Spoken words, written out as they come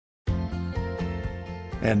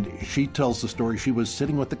And she tells the story. She was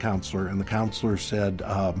sitting with the counselor, and the counselor said,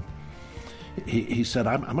 he said,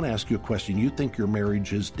 I'm going to ask you a question. You think your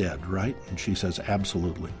marriage is dead, right? And she says,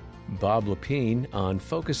 absolutely. Bob Lepine on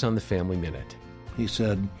Focus on the Family Minute. He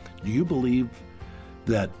said, do you believe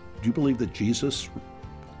that Jesus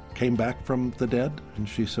came back from the dead? And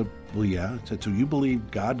she said, well, yeah. I said, so you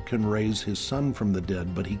believe God can raise his son from the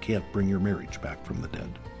dead, but he can't bring your marriage back from the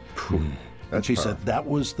dead? And she said that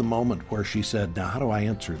was the moment where she said, now how do I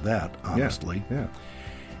answer that, honestly? Yeah.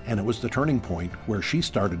 And it was the turning point where she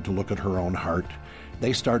started to look at her own heart.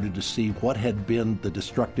 They started to see what had been the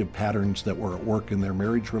destructive patterns that were at work in their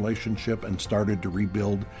marriage relationship and started to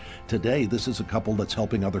rebuild. Today, this is a couple that's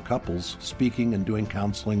helping other couples, speaking and doing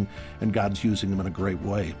counseling, and God's using them in a great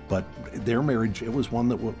way. But their marriage, it was one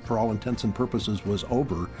that, for all intents and purposes, was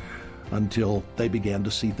over until they began to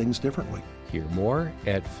see things differently. Hear more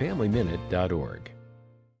at FamilyMinute.org.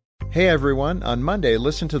 Hey everyone, on Monday,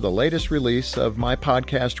 listen to the latest release of my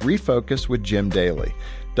podcast, Refocus with Jim Daly.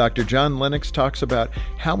 Dr. John Lennox talks about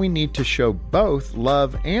how we need to show both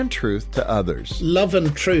love and truth to others. Love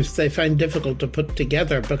and truth they find difficult to put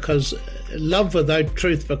together because love without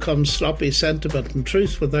truth becomes sloppy sentiment and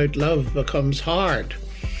truth without love becomes hard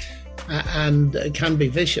and can be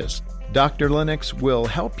vicious. Dr. Lennox will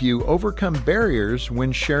help you overcome barriers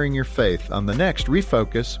when sharing your faith on the next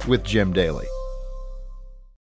Refocus with Jim Daly.